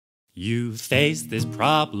You face this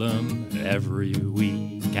problem every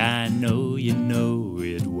week, I know you know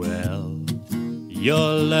it well.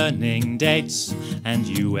 You're learning dates and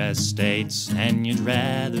US states, and you'd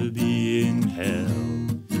rather be in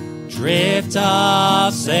hell. Drift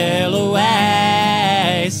off, sail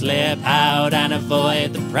away, slip out and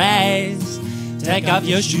avoid the praise. Take off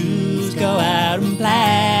your shoes, go out and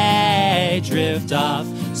play. Drift off,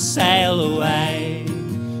 sail away.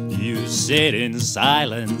 You sit in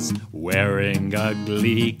silence, wearing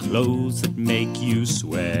ugly clothes that make you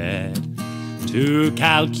sweat. To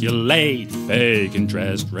calculate fake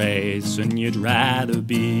interest rates, and you'd rather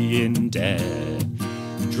be in debt.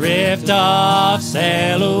 Drift off,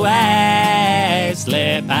 sail away,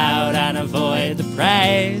 slip out and avoid the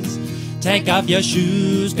praise. Take off your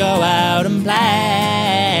shoes, go out and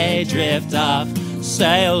play. Drift off,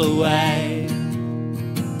 sail away.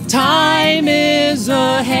 Time is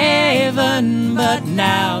a haven, but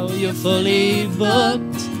now you're fully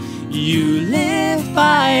booked. You live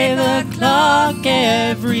by the clock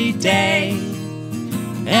every day.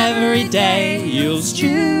 Every day you'll stew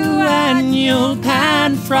and you'll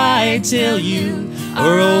pan fry till you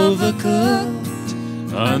are overcooked.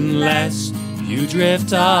 Unless you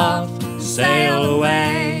drift off, sail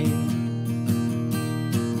away.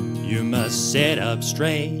 You must sit up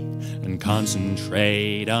straight and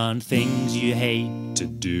concentrate on things you hate to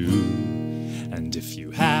do. And if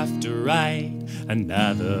you have to write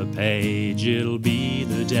another page, it'll be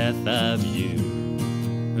the death of you.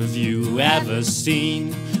 Have you ever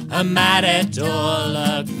seen a matador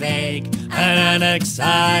look vague and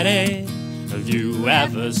unexcited? Have you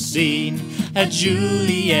ever seen a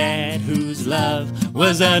Juliet whose love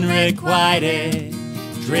was unrequited?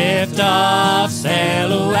 Drift off,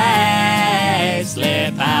 sail away,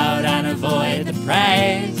 slip out and avoid the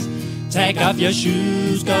praise. Take off your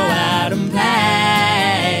shoes, go out and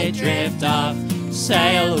play. Drift off,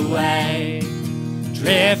 sail away.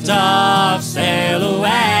 Drift off, sail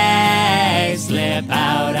away, slip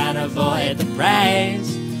out and avoid the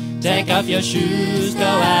praise. Take off your shoes, go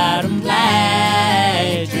out and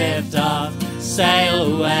play. Drift off,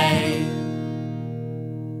 sail away.